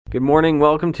Good morning.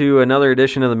 Welcome to another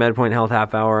edition of the MedPoint Health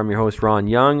Half Hour. I'm your host, Ron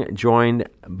Young, joined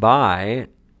by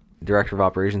Director of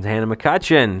Operations, Hannah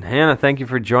McCutcheon. Hannah, thank you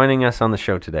for joining us on the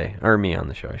show today. Or me on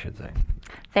the show, I should say.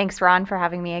 Thanks, Ron, for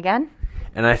having me again.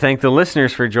 And I thank the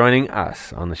listeners for joining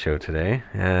us on the show today.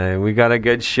 We got a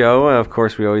good show. Of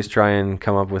course, we always try and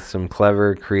come up with some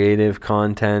clever, creative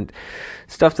content,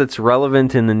 stuff that's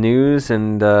relevant in the news.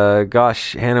 And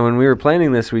gosh, Hannah, when we were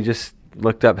planning this, we just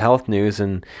looked up health news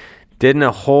and didn't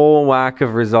a whole whack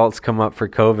of results come up for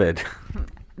COVID?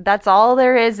 That's all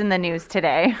there is in the news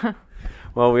today.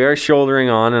 Well, we are shouldering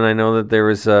on, and I know that there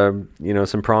was,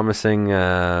 some promising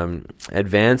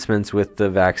advancements with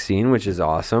the vaccine, which is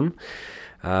awesome.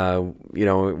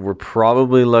 We're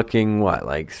probably looking,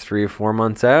 like 3 or 4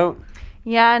 months out?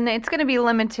 Yeah, and it's going to be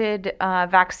limited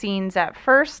vaccines at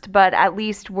first, but at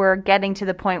least we're getting to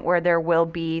the point where there will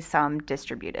be some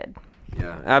distributed.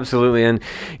 Yeah, absolutely. And,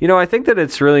 I think that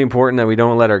it's really important that we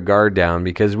don't let our guard down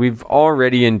because we've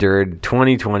already endured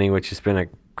 2020, which has been a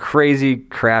crazy,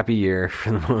 crappy year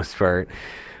for the most part.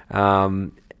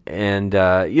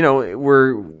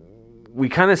 We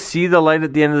kind of see the light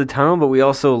at the end of the tunnel, but we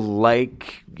also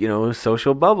like,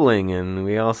 social bubbling, and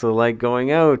we also like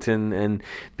going out and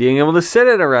being able to sit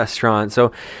at a restaurant.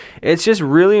 So it's just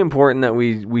really important that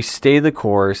we stay the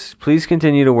course. Please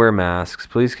continue to wear masks.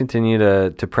 Please continue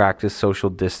to practice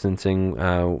social distancing,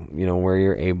 where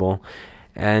you're able.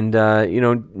 And,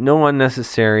 no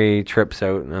unnecessary trips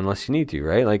out unless you need to,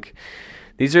 right? Like,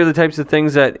 these are the types of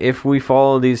things that if we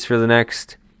follow these for the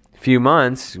next few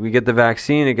months, we get the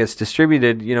vaccine, it gets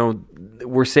distributed,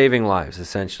 we're saving lives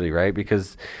essentially, right?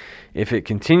 Because if it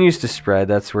continues to spread,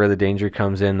 that's where the danger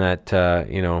comes in that,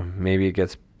 maybe it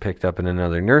gets picked up in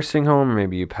another nursing home, or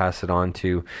maybe you pass it on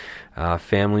to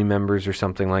family members or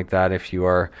something like that if you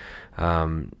are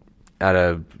at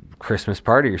a Christmas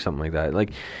party or something like that. Like,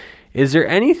 is there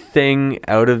anything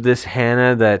out of this,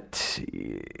 Hannah,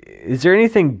 is there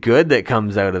anything good that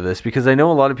comes out of this? Because I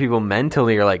know a lot of people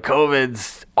mentally are like,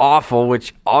 COVID's awful,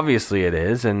 which obviously it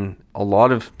is, and a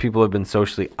lot of people have been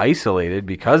socially isolated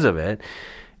because of it.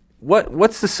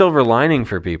 What's the silver lining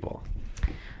for people?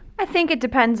 I think it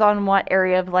depends on what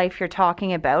area of life you're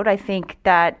talking about. I think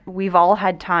that we've all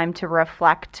had time to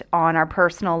reflect on our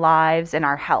personal lives and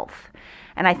our health.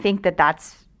 And I think that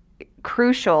that's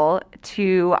crucial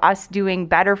to us doing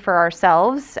better for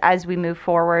ourselves as we move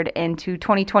forward into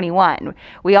 2021.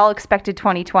 We all expected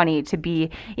 2020 to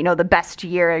be, the best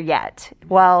year yet.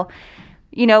 Well,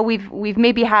 we've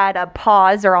maybe had a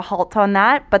pause or a halt on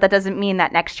that, but that doesn't mean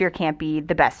that next year can't be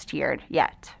the best year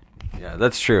yet. Yeah,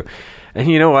 that's true. And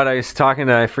you know what? I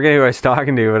forget who I was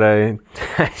talking to, but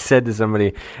I said to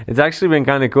somebody, it's actually been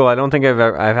kind of cool. I don't think I've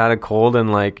had a cold in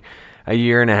like a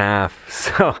year and a half.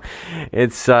 So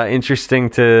it's interesting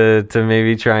to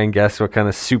maybe try and guess what kind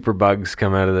of super bugs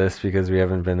come out of this because we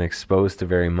haven't been exposed to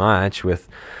very much with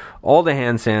all the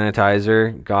hand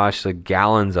sanitizer, gosh, like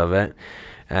gallons of it,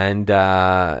 and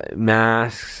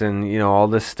masks and, all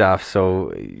this stuff.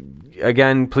 So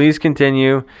again, please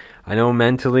continue. I know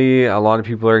mentally a lot of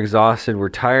people are exhausted. We're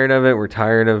tired of it. We're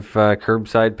tired of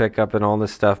curbside pickup and all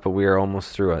this stuff, but we are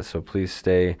almost through it. So please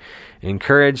stay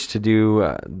encouraged to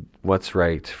do what's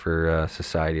right for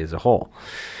society as a whole.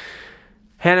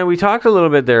 Hannah, we talked a little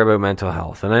bit there about mental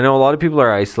health, and I know a lot of people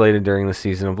are isolated during the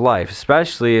season of life,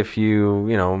 especially if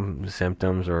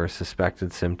symptoms or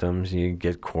suspected symptoms, you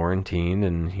get quarantined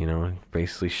and,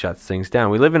 basically shuts things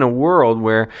down. We live in a world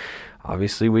where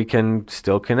obviously we can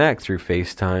still connect through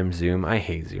FaceTime, Zoom. I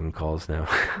hate Zoom calls now.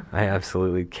 I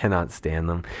absolutely cannot stand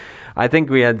them. I think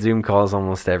we had Zoom calls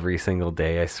almost every single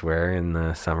day, I swear, in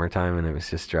the summertime, and it was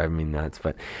just driving me nuts.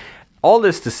 But all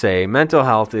this to say, mental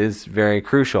health is very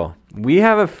crucial. We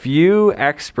have a few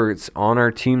experts on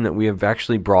our team that we have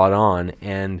actually brought on,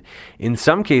 and in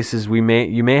some cases you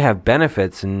may have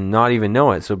benefits and not even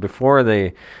know it. So before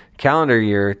the calendar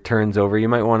year turns over, you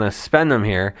might want to spend them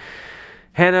here.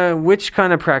 Hannah, which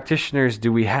kind of practitioners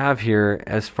do we have here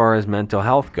as far as mental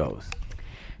health goes?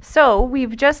 So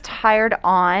we've just hired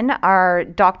on our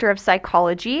doctor of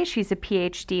psychology. She's a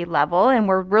PhD level, and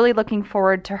we're really looking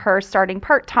forward to her starting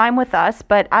part-time with us.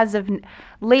 But as of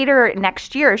later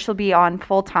next year, she'll be on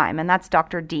full-time, and that's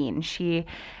Dr. Dean. She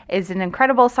is an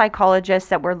incredible psychologist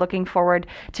that we're looking forward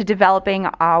to developing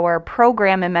our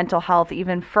program in mental health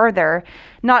even further,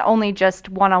 not only just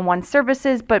one-on-one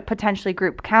services, but potentially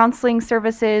group counseling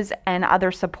services and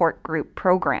other support group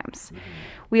programs. Mm-hmm.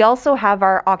 We also have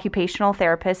our occupational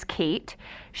therapist, Kate.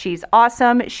 She's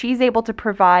awesome. She's able to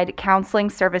provide counseling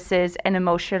services and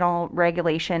emotional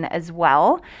regulation as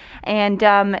well. And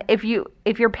if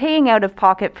you're paying out of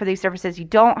pocket for these services, you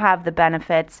don't have the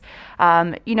benefits.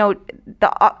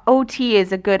 The OT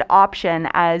is a good option,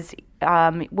 as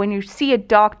when you see a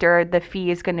doctor, the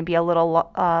fee is going to be a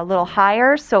little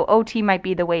higher. So OT might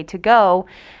be the way to go,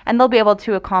 and they'll be able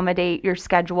to accommodate your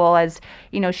schedule, as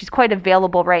she's quite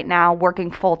available right now,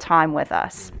 working full time with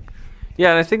us.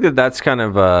 Yeah, and I think that's kind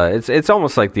of it's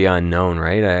almost like the unknown,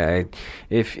 right?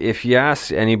 If you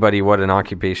ask anybody what an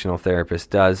occupational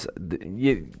therapist does,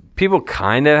 people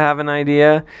kind of have an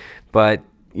idea, but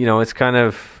it's kind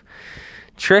of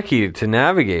tricky to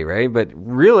navigate, right? But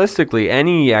realistically,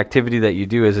 any activity that you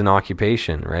do is an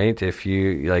occupation, right? If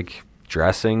you like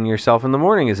dressing yourself in the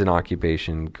morning is an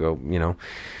occupation,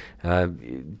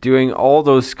 doing all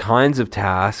those kinds of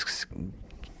tasks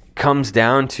comes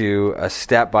down to a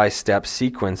step-by-step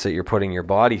sequence that you're putting your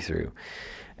body through.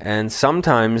 And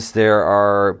sometimes there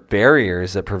are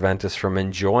barriers that prevent us from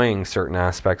enjoying certain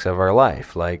aspects of our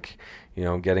life, like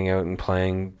getting out and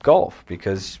playing golf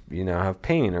because you now have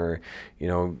pain, or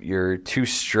you're too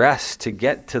stressed to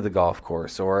get to the golf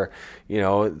course, or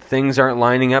things aren't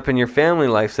lining up in your family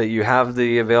life that you have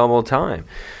the available time.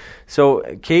 So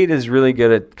Kate is really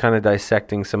good at kind of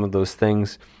dissecting some of those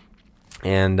things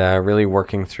and really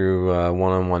working through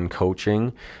one-on-one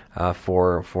coaching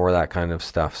for that kind of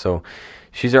stuff. So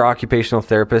she's our occupational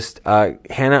therapist.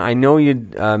 Hannah, I know you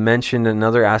mentioned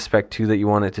another aspect too that you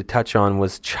wanted to touch on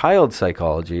was child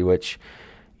psychology, which,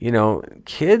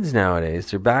 kids nowadays,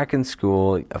 they're back in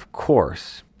school, of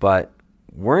course, but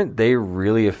weren't they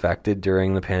really affected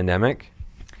during the pandemic?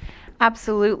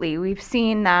 Absolutely. We've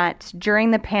seen that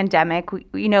during the pandemic,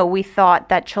 we thought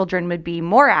that children would be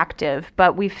more active,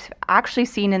 but we've actually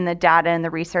seen in the data and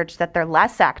the research that they're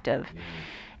less active. Mm-hmm.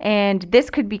 And this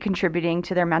could be contributing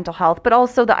to their mental health, but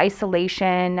also the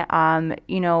isolation,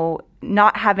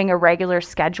 not having a regular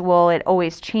schedule, it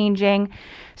always changing.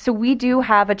 So we do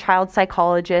have a child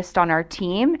psychologist on our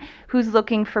team who's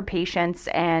looking for patients,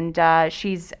 and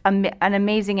she's an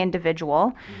amazing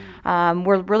individual.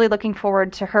 We're really looking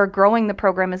forward to her growing the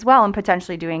program as well, and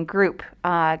potentially doing group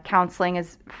counseling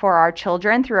for our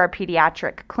children through our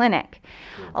pediatric clinic.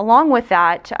 Along with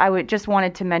that, I just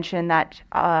wanted to mention that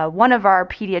one of our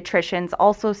pediatricians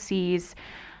also sees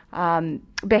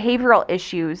behavioral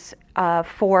issues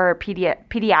for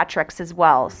pediatrics as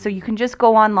well. So you can just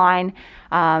go online,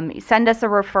 send us a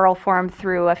referral form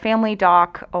through a family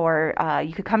doc, or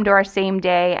you could come to our same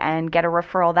day and get a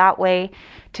referral that way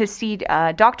to see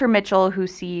Dr. Mitchell, who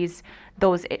sees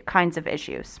those kinds of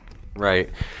issues. Right.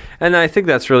 And I think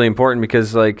that's really important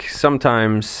because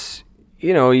sometimes,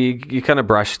 you kind of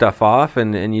brush stuff off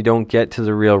and you don't get to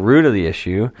the real root of the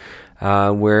issue.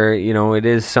 Where, it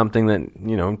is something that,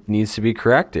 needs to be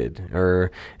corrected,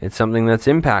 or it's something that's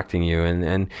impacting you.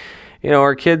 And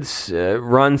our kids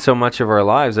run so much of our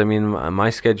lives. I mean,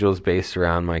 my schedule is based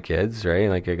around my kids, right?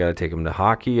 Like I got to take them to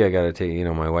hockey. I got to take,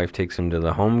 my wife takes them to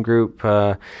the home group,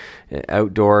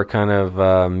 outdoor kind of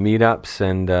meetups.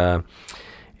 And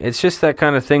it's just that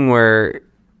kind of thing where,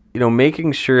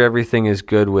 making sure everything is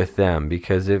good with them,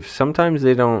 because if sometimes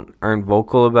they aren't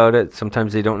vocal about it,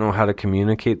 sometimes they don't know how to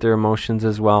communicate their emotions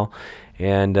as well.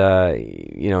 And,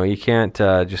 you can't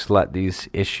just let these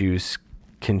issues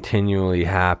continually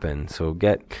happen. So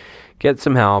get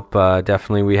some help.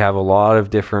 Definitely, we have a lot of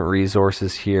different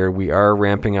resources here. We are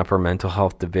ramping up our mental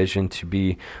health division to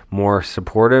be more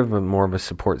supportive and more of a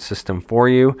support system for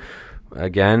you.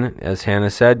 Again, as Hannah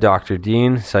said, Dr.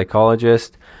 Dean,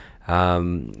 psychologist.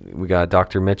 We got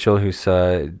Dr. Mitchell, who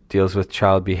deals with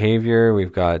child behavior.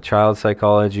 We've got child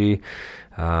psychology.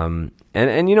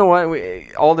 And you know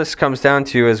what? All this comes down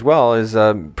to as well is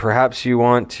perhaps you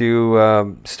want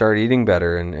to start eating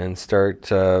better and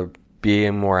start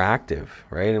being more active,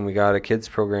 right? And we got a kids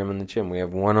program in the gym. We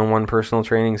have one-on-one personal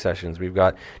training sessions. We've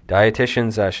got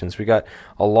dietitian sessions. We got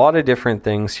a lot of different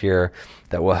things here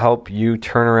that will help you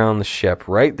turn around the ship,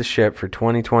 right the ship for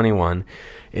 2021.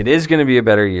 It is going to be a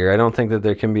better year. I don't think that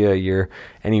there can be a year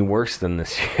any worse than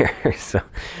this year. So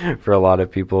for a lot of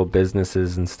people,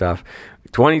 businesses and stuff,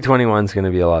 2021 is going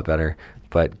to be a lot better,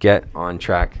 but get on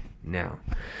track now.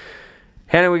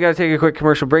 Hannah, we got to take a quick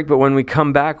commercial break, but when we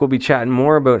come back, we'll be chatting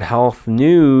more about health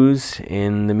news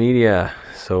in the media.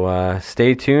 So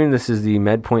stay tuned. This is the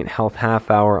MedPoint Health Half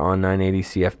Hour on 980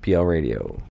 CFPL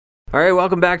Radio. All right,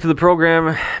 welcome back to the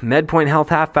program, MedPoint Health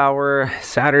Half Hour,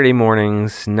 Saturday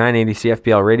mornings, 980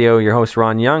 CFPL Radio. Your host,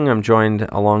 Ron Young. I'm joined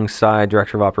alongside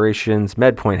Director of Operations,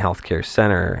 MedPoint Healthcare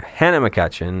Center, Hannah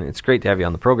McCutcheon. It's great to have you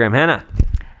on the program, Hannah.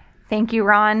 Thank you,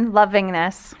 Ron. Loving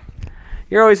this.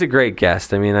 you're always a great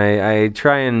guest. I mean, I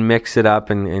try and mix it up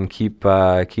and keep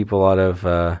a lot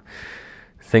of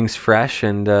things fresh.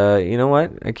 And you know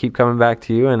what? I keep coming back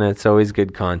to you, and it's always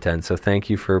good content. So thank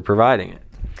you for providing it.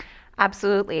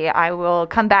 Absolutely. I will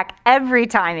come back every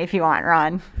time if you want,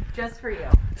 Ron. Just for you.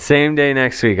 Same day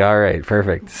next week. All right.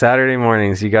 Perfect. Saturday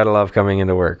mornings. You got to love coming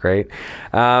into work, right?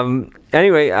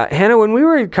 Anyway, Hannah, when we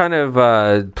were kind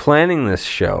of planning this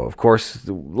show, of course,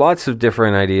 lots of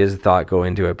different ideas and thought go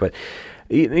into it. But,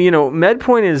 you know,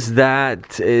 MedPoint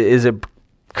is a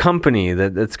company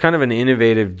that's kind of an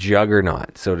innovative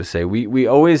juggernaut, so to say. We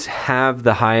always have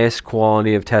the highest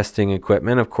quality of testing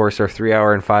equipment. Of course, our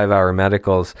 3-hour and 5-hour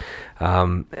medicals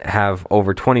have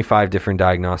over 25 different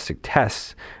diagnostic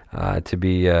tests to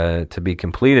be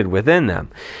completed within them.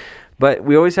 But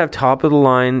we always have top of the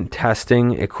line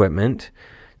testing equipment,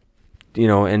 you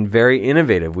know, and very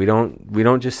innovative. We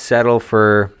don't just settle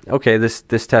for, okay, this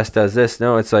test does this.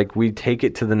 No, it's like we take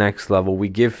it to the next level. We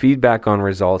give feedback on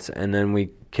results, and then we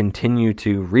continue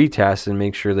to retest and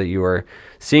make sure that you are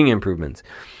seeing improvements.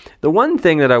 The one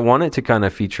thing that I wanted to kind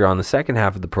of feature on the second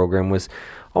half of the program was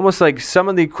almost like some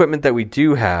of the equipment that we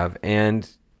do have, and,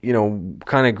 you know,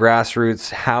 kind of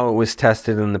grassroots, how it was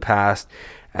tested in the past,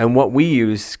 and what we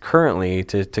use currently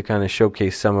to kind of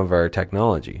showcase some of our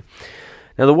technology.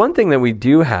 Now, the one thing that we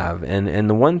do have, and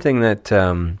the one thing that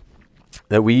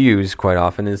we use quite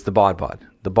often is the BodPod.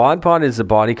 The BodPod is the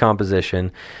body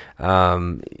composition.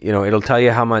 You know, it'll tell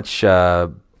you how much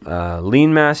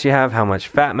lean mass you have, how much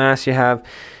fat mass you have.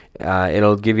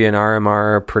 It'll give you an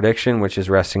RMR prediction, which is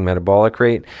resting metabolic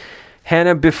rate.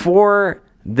 Hannah, before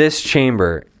this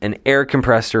chamber and air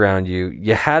compressed around you,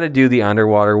 you had to do the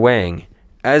underwater weighing.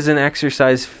 As an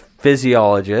exercise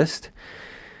physiologist,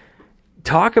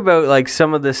 talk about like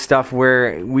some of this stuff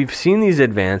where we've seen these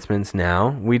advancements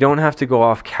now. We don't have to go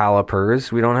off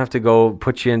calipers. We don't have to go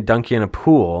dunk you in a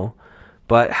pool.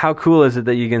 But how cool is it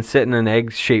that you can sit in an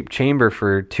egg-shaped chamber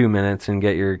for 2 minutes and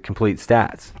get your complete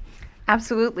stats?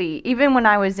 Absolutely. Even when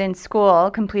I was in school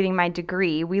completing my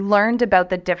degree, we learned about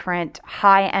the different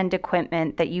high-end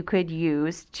equipment that you could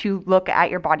use to look at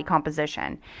your body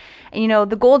composition. And, you know,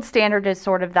 the gold standard is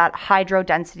sort of that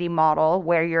hydrodensity model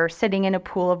where you're sitting in a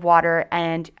pool of water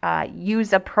and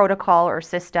use a protocol or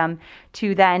system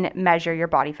to then measure your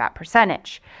body fat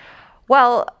percentage.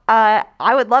 Well,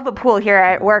 I would love a pool here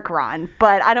at work, Ron,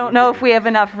 but I don't know if we have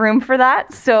enough room for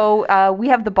that. So we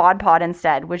have the BodPod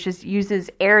instead, which uses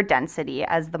air density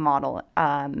as the model,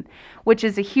 which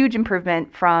is a huge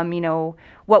improvement from, you know,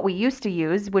 what we used to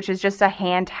use, which is just a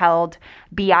handheld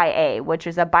BIA, which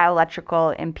is a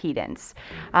bioelectrical impedance.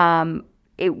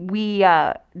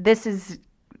 This is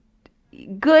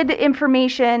good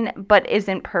information, but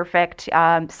isn't perfect.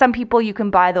 Some people, you can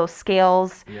buy those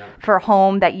scales for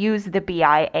home that use the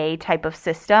BIA type of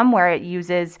system where it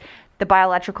uses the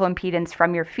bioelectrical impedance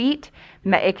from your feet.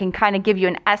 It can kind of give you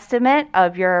an estimate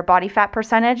of your body fat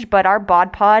percentage, but our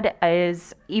BodPod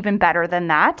is even better than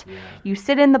that. You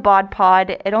sit in the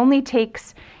BodPod. It only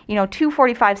takes, you know, 2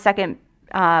 45-second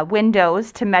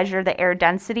windows to measure the air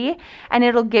density, and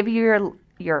it'll give you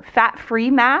your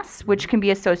fat-free mass, which can be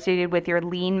associated with your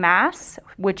lean mass,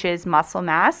 which is muscle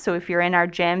mass. So if you're in our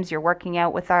gyms, you're working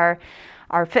out with our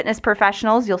fitness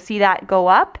professionals, you'll see that go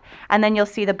up, and then you'll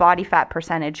see the body fat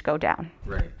percentage go down.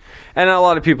 Right. And a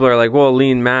lot of people are like, well,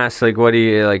 lean mass, like, what do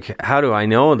you, like, how do I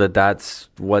know that that's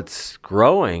what's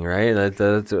growing, right?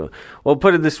 Well,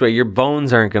 put it this way, your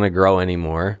bones aren't going to grow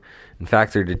anymore. In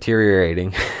fact, they're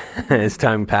deteriorating as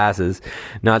time passes.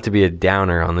 Not to be a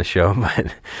downer on the show,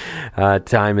 but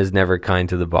time is never kind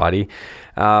to the body.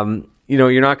 You know,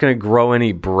 you're not going to grow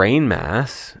any brain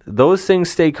mass. Those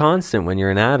things stay constant when you're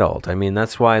an adult. I mean,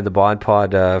 that's why the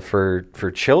BodPod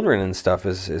for children and stuff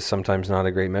is sometimes not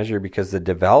a great measure, because the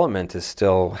development is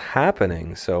still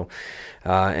happening. So,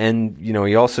 and, you know,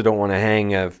 you also don't want to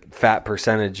hang a fat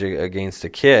percentage against a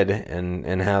kid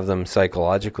and have them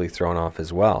psychologically thrown off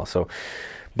as well. So,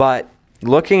 but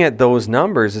looking at those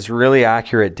numbers is really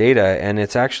accurate data, and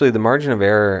it's actually the margin of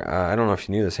error. I don't know if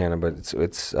you knew this, Hannah, but it's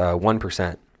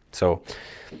 1%. So,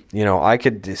 you know, I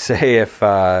could say if,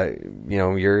 you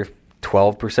know, you're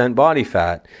 12% body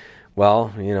fat,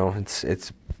 well, you know,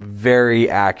 it's very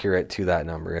accurate to that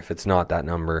number. If it's not that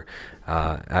number,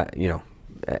 you know,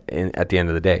 at the end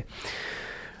of the day.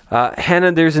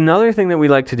 Hannah, there's another thing that we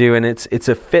like to do, and it's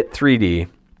a Fit3D.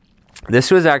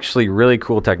 This was actually really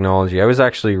cool technology. I was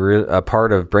actually a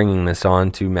part of bringing this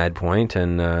on to MedPoint,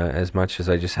 and as much as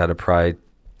I just had to pry,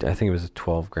 I think it was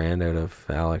 $12,000 out of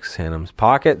Alex Hannum's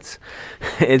pockets.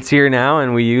 It's here now,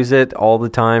 and we use it all the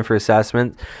time for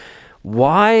assessment.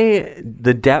 Why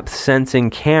the depth sensing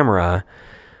camera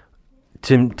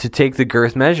to take the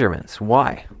girth measurements.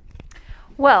 Why?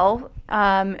 Well,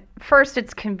 first,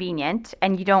 it's convenient,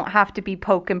 and you don't have to be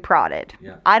poke and prodded.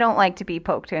 Yeah. I don't like to be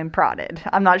poked and prodded.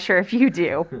 I'm not sure if you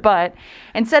do, but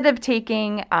instead of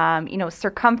taking,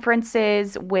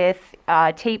 circumferences with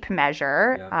a tape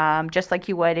measure, just like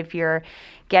you would if you're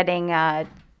getting a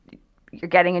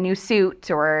new suit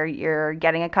or you're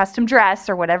getting a custom dress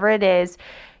or whatever it is,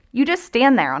 you just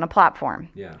stand there on a platform.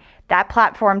 Yeah. That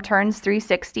platform turns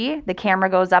 360. The camera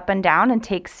goes up and down and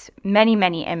takes many,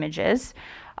 many images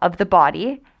of the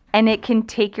body, and it can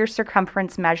take your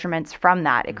circumference measurements from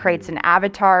that. It creates an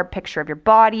avatar picture of your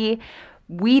body.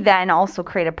 We then also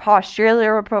create a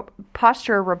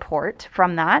posture report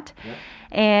from that. Yep.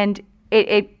 And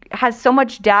it has so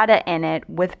much data in it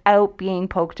without being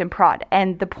poked and prod.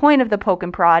 And the point of the poke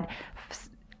and prod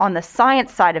on the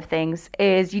science side of things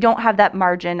is you don't have that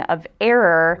margin of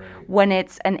error when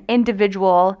it's an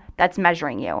individual that's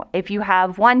measuring you. If you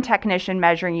have one technician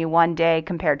measuring you one day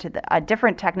compared to a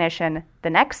different technician the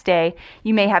next day,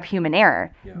 you may have human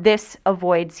error. Yeah. This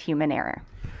avoids human error.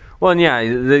 Well, and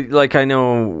I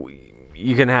know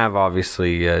you can have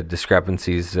obviously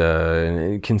discrepancies,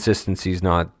 and consistencies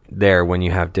not there when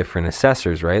you have different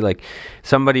assessors, right? Like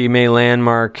somebody may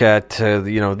landmark at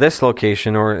this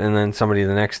location, and then somebody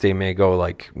the next day may go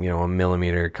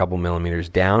a couple millimeters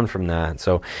down from that.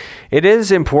 So it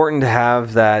is important to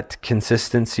have that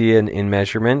consistency in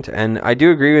measurement. And I do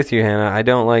agree with you, Hannah. I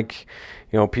don't like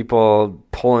people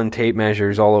pulling tape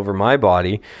measures all over my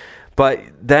body. But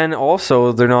then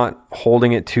also they're not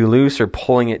holding it too loose or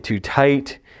pulling it too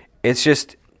tight. It's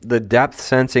just the depth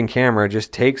sensing camera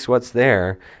just takes what's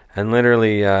there and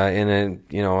literally I don't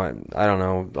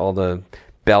know all the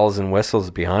bells and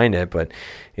whistles behind it, but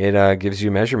it gives you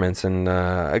measurements. And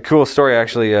a cool story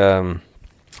actually,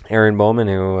 Aaron Bowman,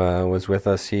 who was with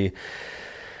us, he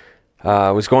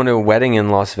was going to a wedding in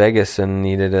Las Vegas and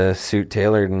needed a suit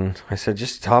tailored, and I said,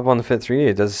 just hop on the Fit 3.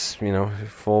 It does,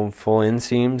 full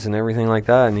inseams and everything like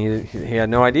that. And he had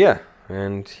no idea,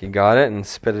 and he got it and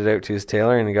spit it out to his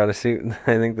tailor, and he got a suit,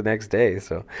 I think, the next day.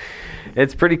 So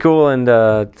it's pretty cool, and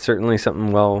certainly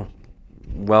something well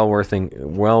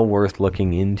worth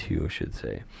looking into, I should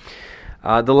say.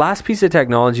 The last piece of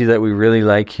technology that we really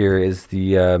like here is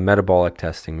the metabolic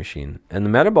testing machine. And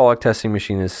the metabolic testing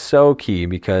machine is so key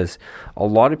because a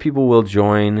lot of people will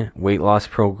join weight loss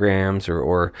programs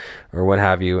or what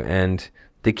have you, and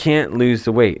they can't lose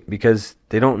the weight because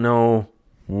they don't know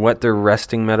what their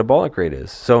resting metabolic rate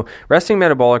is. So resting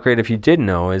metabolic rate, if you did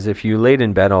know, is if you laid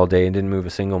in bed all day and didn't move a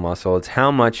single muscle, it's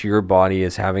how much your body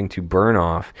is having to burn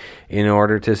off in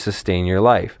order to sustain your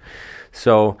life.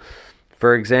 So,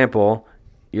 for example,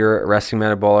 your resting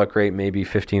metabolic rate may be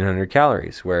 1,500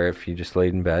 calories, where if you just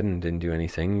laid in bed and didn't do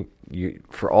anything,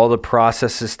 for all the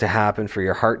processes to happen, for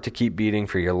your heart to keep beating,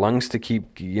 for your lungs to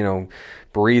keep,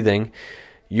 breathing,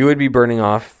 you would be burning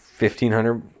off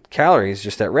 1,500 calories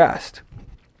just at rest.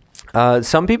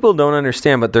 Some people don't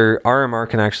understand, but their RMR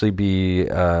can actually be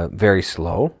very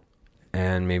slow.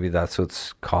 And maybe that's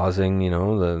what's causing,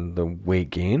 the weight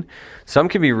gain. Some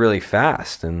can be really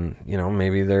fast and,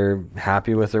 maybe they're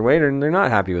happy with their weight or they're not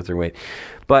happy with their weight.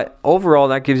 But overall,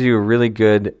 that gives you a really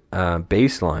good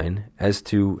baseline as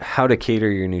to how to cater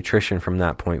your nutrition from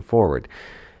that point forward.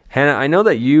 Hannah, I know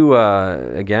that you,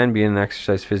 again, being an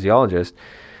exercise physiologist,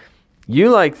 you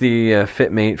like the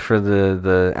FitMate for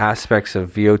the aspects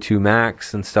of VO2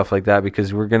 max and stuff like that,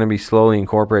 because we're going to be slowly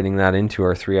incorporating that into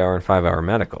our 3-hour and 5-hour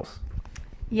medicals.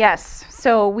 Yes.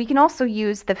 So we can also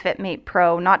use the FitMate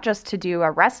Pro not just to do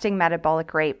a resting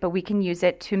metabolic rate, but we can use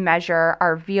it to measure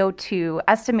our VO2,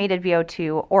 estimated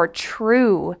VO2, or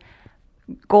true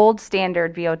gold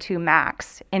standard VO2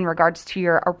 max in regards to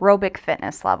your aerobic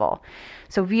fitness level.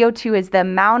 So VO2 is the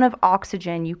amount of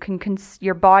oxygen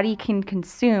your body can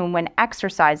consume when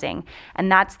exercising, and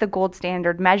that's the gold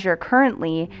standard measure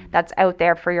currently that's out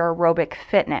there for your aerobic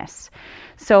fitness.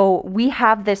 So we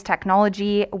have this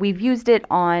technology. We've used it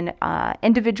on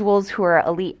individuals who are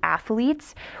elite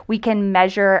athletes. We can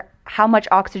measure how much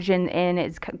oxygen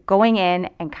is going in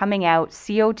and coming out,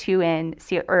 CO2 in,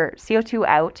 CO2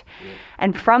 out,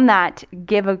 and from that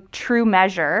give a true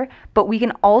measure. But we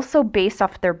can also, based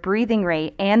off their breathing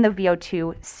rate and the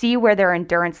VO2, see where their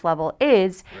endurance level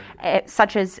is,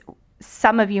 such as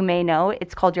some of you may know,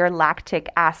 it's called your lactic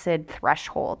acid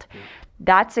threshold.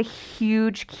 That's a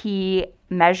huge key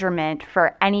measurement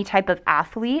for any type of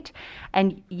athlete,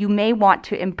 and you may want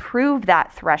to improve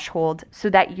that threshold so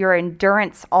that your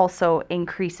endurance also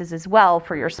increases as well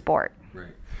for your sport. Right.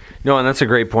 No, and that's a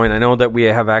great point. I know that we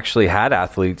have actually had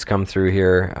athletes come through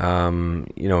here,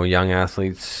 young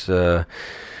athletes,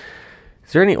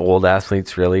 Is there any old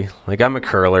athletes really? Like, I'm a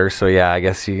curler, so yeah, I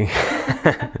guess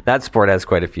that sport has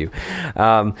quite a few.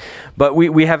 But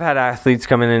we have had athletes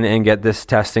come in and get this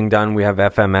testing done. We have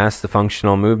FMS, the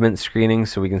functional movement screening,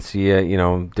 so we can see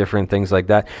different things like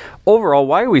that. Overall,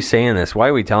 why are we saying this? Why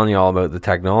are we telling you all about the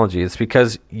technology? It's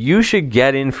because you should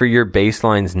get in for your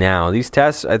baselines now. These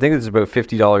tests, I think it's about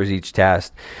 $50 each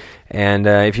test, and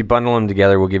if you bundle them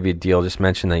together, we'll give you a deal. Just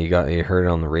mention that you heard it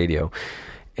on the radio,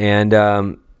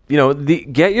 and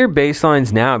get your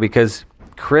baselines now, because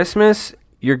Christmas,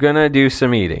 you're gonna do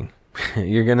some eating.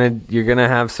 you're gonna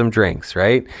have some drinks,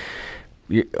 right?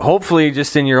 Hopefully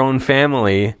just in your own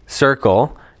family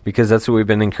circle, because that's what we've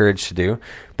been encouraged to do.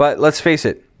 But let's face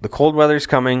it, the cold weather's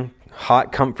coming.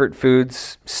 Hot comfort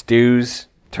foods, stews,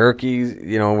 turkeys,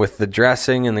 with the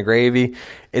dressing and the gravy,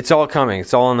 it's all coming.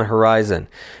 It's all on the horizon.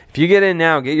 If you get in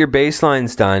now, get your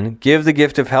baselines done, give the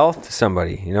gift of health to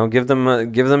somebody, give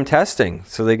them testing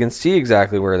so they can see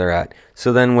exactly where they're at.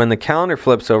 So then when the calendar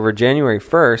flips over January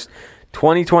 1st,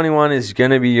 2021 is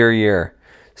going to be your year.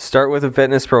 Start with a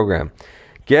fitness program.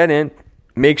 Get in,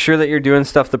 make sure that you're doing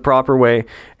stuff the proper way,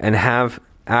 and have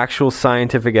actual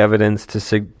scientific evidence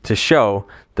to show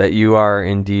that you are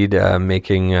indeed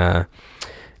making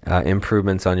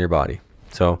improvements on your body.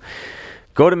 So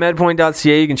go to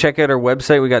medpoint.ca. You can check out our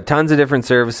website. We got tons of different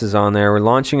services on there. We're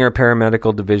launching our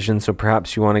paramedical division, so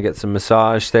perhaps you want to get some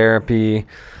massage therapy,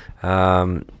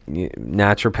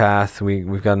 naturopath.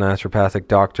 We've got a naturopathic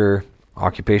doctor,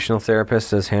 occupational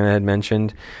therapist, as Hannah had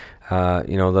mentioned.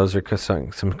 Those are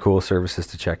some cool services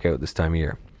to check out this time of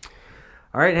year.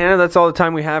 All right, Hannah, that's all the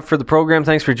time we have for the program.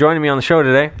 Thanks for joining me on the show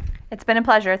today. It's been a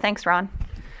pleasure. Thanks, Ron.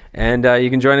 And you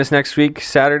can join us next week,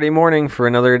 Saturday morning, for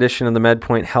another edition of the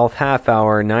MedPoint Health Half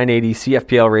Hour, 980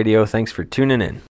 CFPL Radio. Thanks for tuning in.